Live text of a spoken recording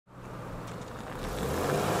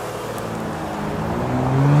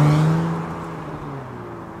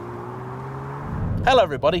Hello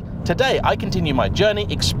everybody, today I continue my journey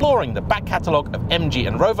exploring the back catalogue of MG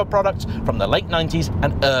and Rover products from the late 90s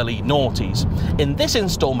and early noughties. In this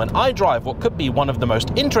installment I drive what could be one of the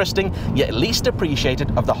most interesting yet least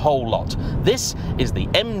appreciated of the whole lot. This is the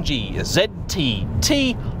MG ZT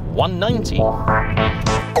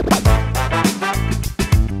T190.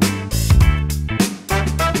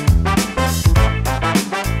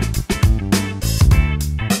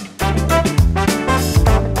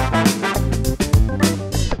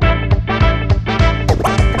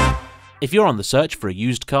 If you're on the search for a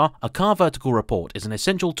used car, a CarVertical report is an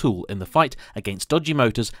essential tool in the fight against dodgy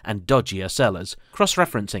motors and dodgier sellers.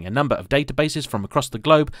 Cross-referencing a number of databases from across the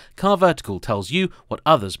globe, CarVertical tells you what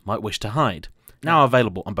others might wish to hide. Now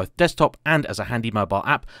available on both desktop and as a handy mobile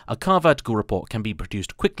app, a CarVertical report can be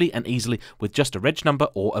produced quickly and easily with just a reg number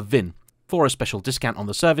or a VIN. For a special discount on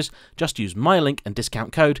the service, just use my link and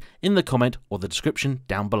discount code in the comment or the description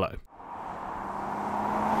down below.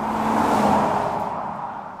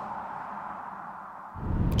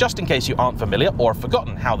 Just in case you aren't familiar or have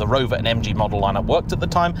forgotten how the Rover and MG model lineup worked at the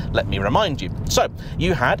time, let me remind you. So,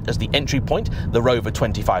 you had as the entry point the Rover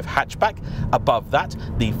 25 hatchback, above that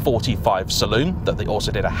the 45 Saloon, that they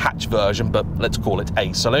also did a hatch version, but let's call it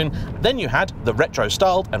a Saloon. Then you had the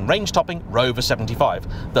retro-styled and range-topping Rover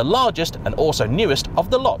 75, the largest and also newest of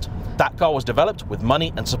the lot. That car was developed with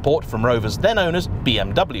money and support from Rover's then owners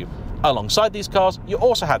BMW. Alongside these cars, you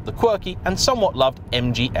also had the quirky and somewhat loved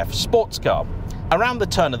MG sports car. Around the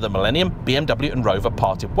turn of the millennium, BMW and Rover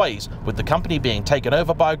parted ways, with the company being taken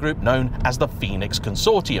over by a group known as the Phoenix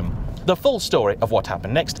Consortium. The full story of what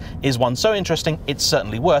happened next is one so interesting it's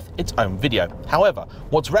certainly worth its own video. However,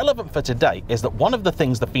 what's relevant for today is that one of the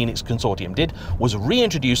things the Phoenix Consortium did was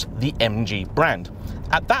reintroduce the MG brand.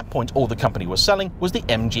 At that point, all the company was selling was the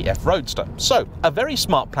MGF RoadStr. So, a very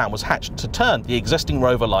smart plan was hatched to turn the existing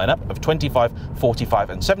Rover lineup of 25, 45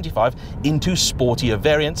 and 75 into sportier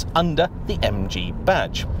variants under the MG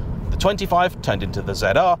badge. The 25 turned into the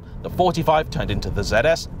ZR, the 45 turned into the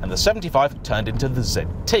ZS, and the 75 turned into the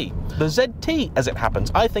ZT. The ZT, as it happens,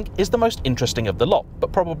 I think is the most interesting of the lot,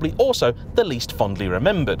 but probably also the least fondly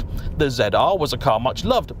remembered. The ZR was a car much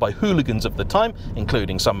loved by hooligans of the time,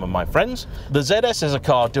 including some of my friends. The ZS is a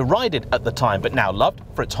car derided at the time, but now loved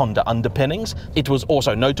for its Honda underpinnings. It was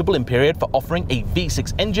also notable in period for offering a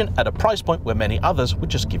V6 engine at a price point where many others would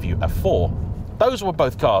just give you a 4. Those were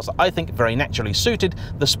both cars that I think very naturally suited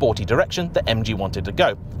the sporty direction that MG wanted to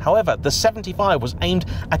go. However, the 75 was aimed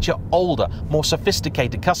at your older, more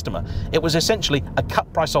sophisticated customer. It was essentially a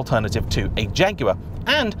cut-price alternative to a Jaguar,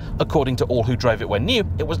 and according to all who drove it when new,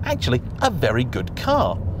 it was actually a very good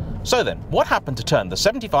car. So then, what happened to turn the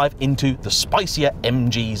 75 into the spicier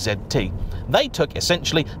MG ZT? They took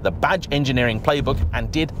essentially the badge engineering playbook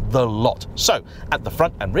and did the lot. So, at the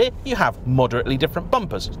front and rear, you have moderately different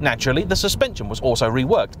bumpers. Naturally, the suspension was also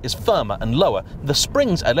reworked, is firmer and lower, the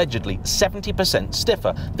springs allegedly 70%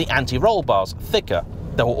 stiffer, the anti-roll bars thicker.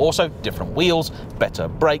 There were also different wheels, better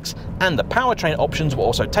brakes, and the powertrain options were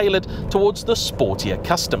also tailored towards the sportier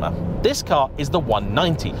customer. This car is the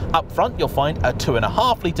 190. Up front you'll find a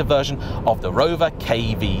 2.5-litre version of the Rover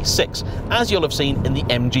KV6, as you'll have seen in the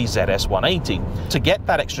MG ZS 180. To get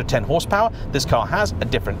that extra 10 horsepower, this car has a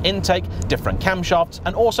different intake, different camshafts,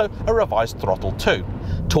 and also a revised throttle too.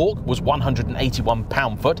 Torque was 181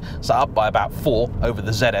 pound-foot, so up by about 4 over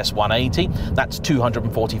the ZS 180, that's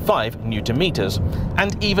 245 Newton-meters.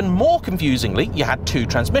 And even more confusingly, you had two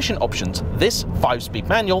transmission options, this 5-speed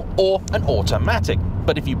manual or an automatic.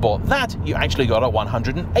 But if you bought that, you actually got a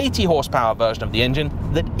 180 horsepower version of the engine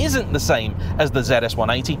that isn't the same as the ZS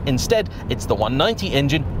 180, instead it's the 190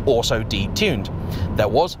 engine also detuned. There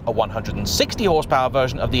was a 160 horsepower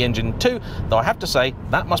version of the engine too, though I have to say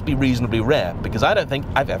that must be reasonably rare because I don't think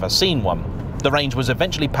I've ever seen one. The range was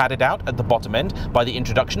eventually padded out at the bottom end by the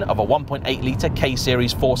introduction of a 1.8-litre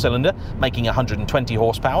K-Series 4-cylinder, making 120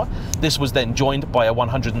 horsepower. This was then joined by a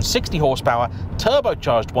 160 horsepower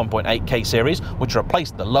turbocharged 1.8 K-Series, which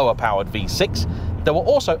replaced the lower-powered V6. There were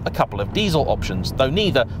also a couple of diesel options, though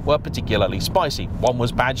neither were particularly spicy. One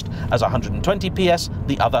was badged as 120 PS,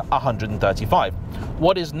 the other 135.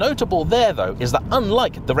 What is notable there, though, is that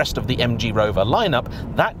unlike the rest of the MG Rover lineup,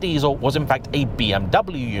 that diesel was in fact a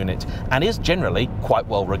BMW unit and is generally quite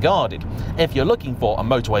well regarded. If you're looking for a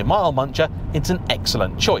motorway mile muncher, it's an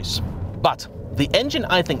excellent choice. But the engine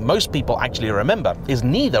I think most people actually remember is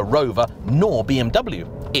neither Rover nor BMW.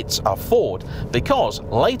 it's a Ford, because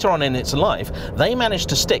later on in its life they managed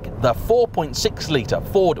to stick the 4.6 litre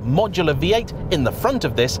Ford modular V8 in the front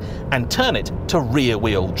of this and turn it to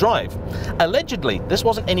rear-wheel drive. Allegedly, this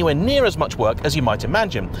wasn't anywhere near as much work as you might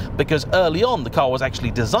imagine, because early on the car was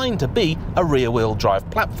actually designed to be a rear-wheel drive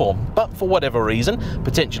platform, but for whatever reason,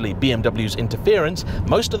 potentially BMW's interference,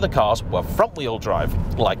 most of the cars were front-wheel drive,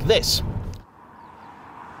 like this.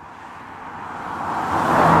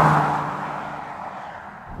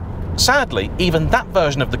 Sadly, even that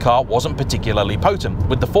version of the car wasn't particularly potent,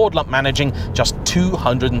 with the Ford lump managing just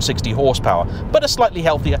 260 horsepower, but a slightly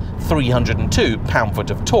healthier 302 pound-foot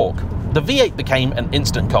of torque. The V8 became an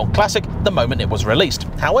instant cult classic the moment it was released.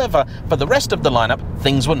 However, for the rest of the lineup,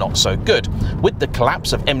 things were not so good. With the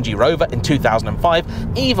collapse of MG Rover in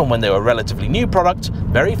 2005, even when they were relatively new products,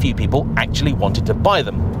 very few people actually wanted to buy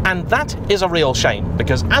them. And that is a real shame,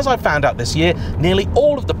 because as I found out this year, nearly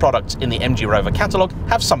all of the products in the MG Rover catalogue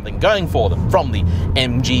have something going for them, from the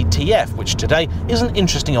MG TF, which today is an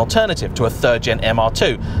interesting alternative to a 3rd gen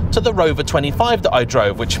MR2, to the Rover 25 that I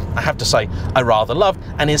drove, which I have to say I rather loved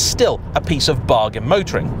and is still a piece of bargain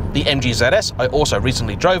motoring. The MG ZS I also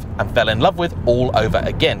recently drove and fell in love with all over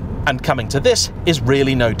again. And coming to this is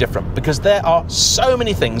really no different, because there are so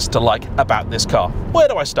many things to like about this car. Where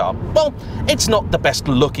do I start? Well, it's not the best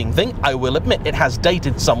looking thing, I will admit. It has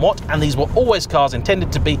dated somewhat, and these were always cars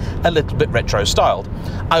intended to be a little bit retro styled.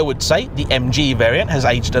 I would say the MG variant has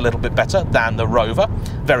aged a little bit better than the Rover.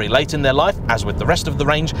 Very late in their life, as with the rest of the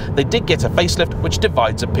range, they did get a facelift which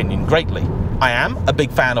divides opinion greatly. I am a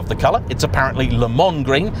big fan of the colour. It's apparently Le Mans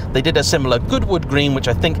green. They did a similar Goodwood green, which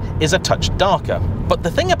I think is a touch darker. But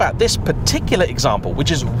the thing about this particular example,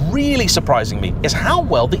 which is really surprising me, is how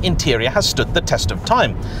well the interior has stood the test of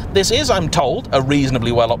time. This is, I'm told, a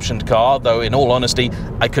reasonably well optioned car, though in all honesty,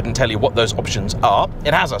 I couldn't tell you what those options are.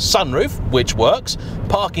 It has a sunroof, which works,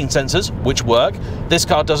 parking sensors, which work. This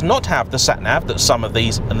car does not have the sat-nav that some of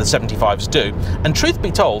these and the 75s do, and truth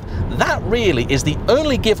be told, that really is the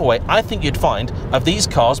only giveaway I think you'd find of these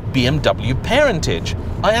cars' BMW parentage.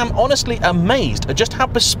 I am honestly amazed at just how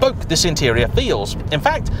bespoke this interior feels. In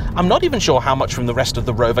fact, I'm not even sure how much from the rest of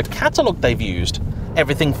the Rover catalogue they've used.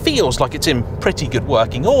 Everything feels like it's in pretty good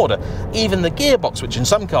working order. Even the gearbox, which in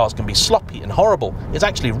some cars can be sloppy and horrible, is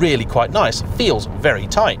actually really quite nice. It feels very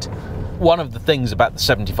tight. One of the things about the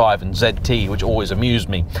 75 and ZT which always amused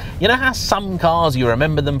me, you know how some cars you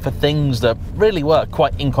remember them for things that really were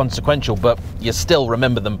quite inconsequential, but you still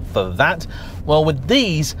remember them for that? Well, with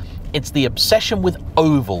these, it's the obsession with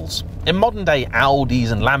ovals. In modern day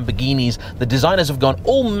Audis and Lamborghinis, the designers have gone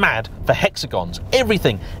all mad for hexagons.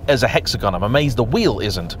 Everything is a hexagon. I'm amazed the wheel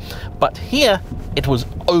isn't. But here, it was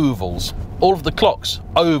ovals. All of the clocks,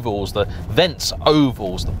 ovals, the vents,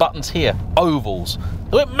 ovals, the buttons here, ovals.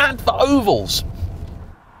 They went mad for ovals.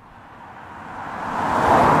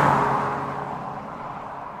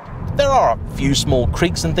 There are a few small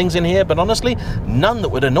creaks and things in here, but honestly, none that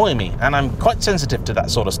would annoy me, and I'm quite sensitive to that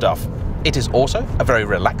sort of stuff. It is also a very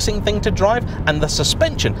relaxing thing to drive, and the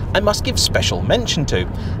suspension I must give special mention to.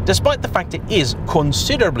 Despite the fact it is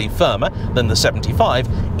considerably firmer than the 75,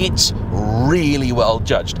 it's really well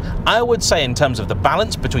judged. I would say in terms of the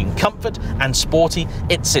balance between comfort and sporty,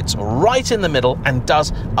 it sits right in the middle and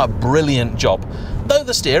does a brilliant job. Though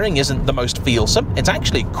the steering isn't the most feelsome, it's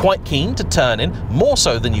actually quite keen to turn in, more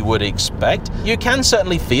so than you would expect. You can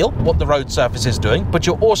certainly feel what the road surface is doing, but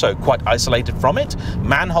you're also quite isolated from it.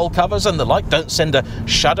 Manhole covers and the like don't send a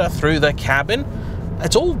shudder through the cabin.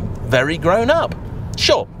 It's all very grown up.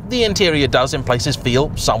 Sure, the interior does in places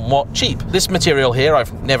feel somewhat cheap. This material here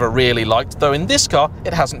I've never really liked, though in this car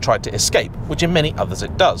it hasn't tried to escape, which in many others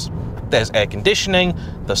it does. There's air conditioning,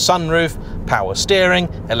 the sunroof, power steering,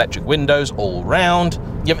 electric windows all round.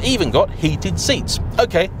 You've even got heated seats.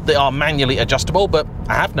 Okay, they are manually adjustable, but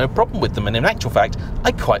I have no problem with them, and in actual fact,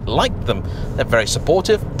 I quite like them. They're very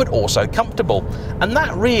supportive, but also comfortable. And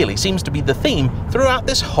that really seems to be the theme throughout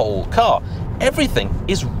this whole car. Everything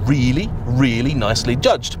is really, really nicely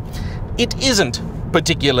judged. It isn't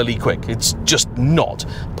particularly quick, it's just not.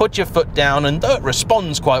 Put your foot down, and though it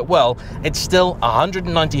responds quite well, it's still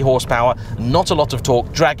 190 horsepower, not a lot of torque,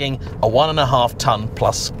 dragging a 1.5 ton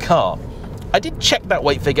plus car. I did check that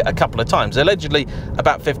weight figure a couple of times, allegedly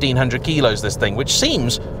about 1,500 kilos this thing, which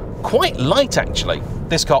seems quite light actually.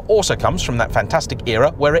 This car also comes from that fantastic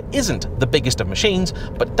era where it isn't the biggest of machines,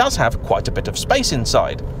 but does have quite a bit of space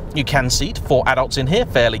inside. You can seat 4 adults in here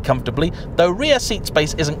fairly comfortably, though rear seat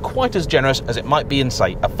space isn't quite as generous as it might be in,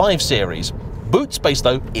 say, a 5 Series. Boot space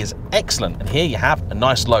though is excellent, and here you have a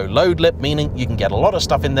nice low load lip, meaning you can get a lot of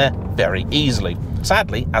stuff in there very easily.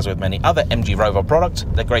 Sadly, as with many other MG Rover products,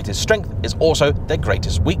 their greatest strength is also their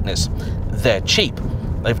greatest weakness. They're cheap.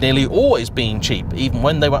 They've nearly always been cheap, even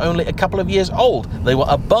when they were only a couple of years old. They were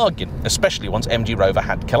a bargain, especially once MG Rover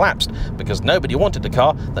had collapsed, because nobody wanted a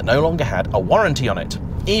car that no longer had a warranty on it.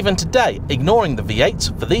 Even today, ignoring the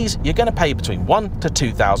V8s, for these you're going to pay between £1,000 to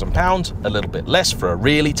 £2,000, a little bit less for a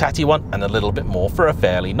really tatty one and a little bit more for a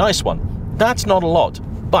fairly nice one. That's not a lot.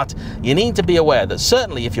 But you need to be aware that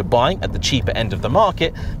certainly if you're buying at the cheaper end of the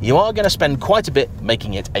market, you are going to spend quite a bit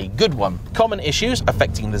making it a good one. Common issues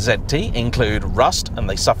affecting the ZT include rust, and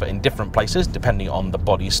they suffer in different places depending on the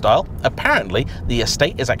body style. Apparently, the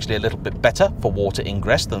Estate is actually a little bit better for water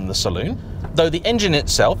ingress than the Saloon, though the engine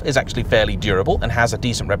itself is actually fairly durable and has a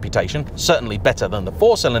decent reputation, certainly better than the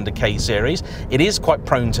 4-cylinder K series. It is quite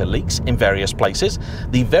prone to leaks in various places.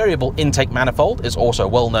 The variable intake manifold is also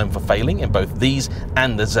well known for failing in both these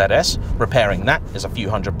and the ZS. Repairing that is a few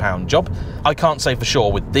 £100 job. I can't say for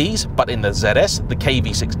sure with these, but in the ZS, the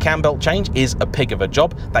KV6 cam belt change is a pig of a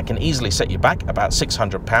job that can easily set you back about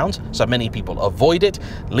 £600, so many people avoid it,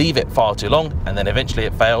 leave it far too long, and then eventually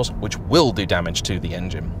it fails, which will do damage to the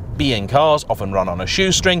engine. BN cars often run on a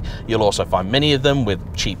shoestring. You'll also find many of them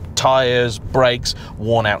with cheap tyres, brakes,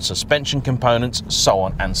 worn out suspension components, so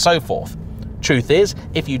on and so forth. Truth is,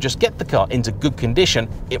 if you just get the car into good condition,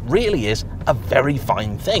 it really is a very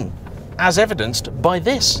fine thing. As evidenced by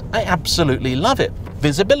this, I absolutely love it.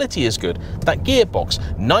 Visibility is good, that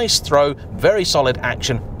gearbox, nice throw, very solid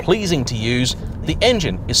action, pleasing to use. The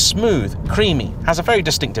engine is smooth, creamy, has a very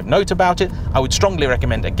distinctive note about it. I would strongly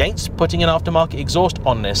recommend against putting an aftermarket exhaust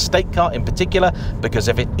on an estate car in particular, because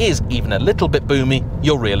if it is even a little bit boomy,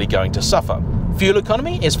 you're really going to suffer. Fuel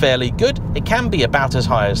economy is fairly good. It can be about as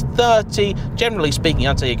high as 30. Generally speaking,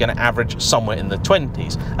 I'd say you're going to average somewhere in the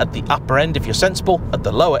 20s. At the upper end if you're sensible, at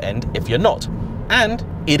the lower end if you're not. And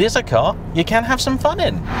it is a car you can have some fun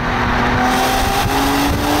in.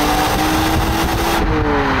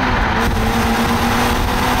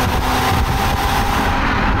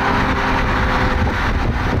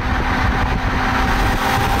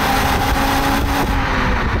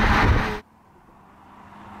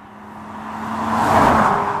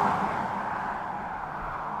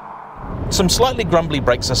 Some slightly grumbly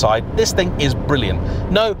brakes aside, this thing is brilliant.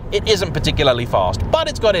 No, it isn't particularly fast, but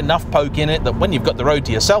it's got enough poke in it that when you've got the road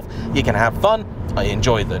to yourself, you can have fun. I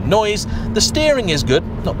enjoy the noise. The steering is good,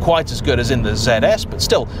 not quite as good as in the ZS, but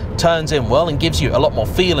still turns in well and gives you a lot more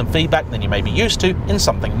feel and feedback than you may be used to in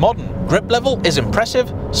something modern. Grip level is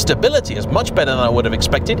impressive. Stability is much better than I would have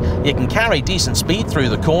expected. You can carry decent speed through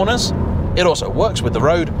the corners. It also works with the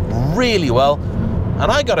road really well.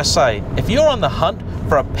 And I gotta say, if you're on the hunt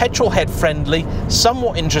for a petrol head friendly,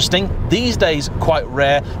 somewhat interesting, these days quite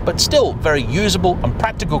rare, but still very usable and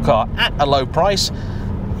practical car at a low price,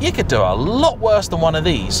 you could do a lot worse than one of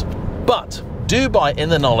these. But do buy in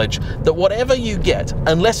the knowledge that whatever you get,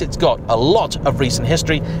 unless it's got a lot of recent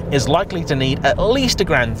history, is likely to need at least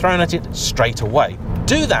 £1,000 thrown at it straight away.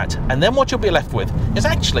 Do that, and then what you'll be left with is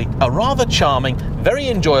actually a rather charming, very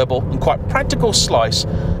enjoyable and quite practical slice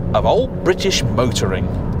of old British motoring.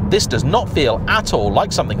 This does not feel at all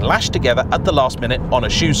like something lashed together at the last minute on a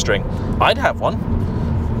shoestring. I'd have one.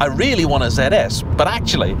 I really want a ZS, but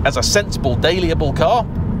actually, as a sensible dailyable car,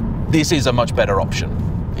 this is a much better option.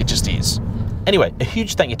 It just is. Anyway, a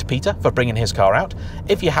huge thank you to Peter for bringing his car out.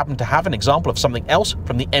 If you happen to have an example of something else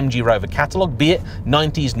from the MG Rover catalogue, be it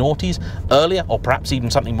 90s, noughties, earlier, or perhaps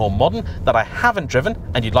even something more modern that I haven't driven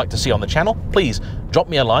and you'd like to see on the channel, please drop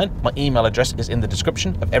me a line. My email address is in the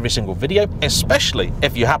description of every single video, especially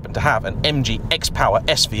if you happen to have an MG X-Power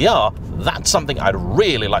SVR. That's something I'd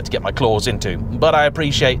really like to get my claws into, but I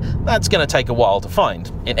appreciate that's going to take a while to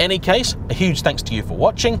find. In any case, a huge thanks to you for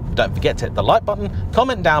watching. Don't forget to hit the like button,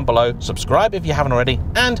 comment down below, subscribe if you haven't already,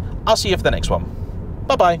 and I'll see you for the next one.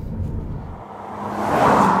 Bye-bye.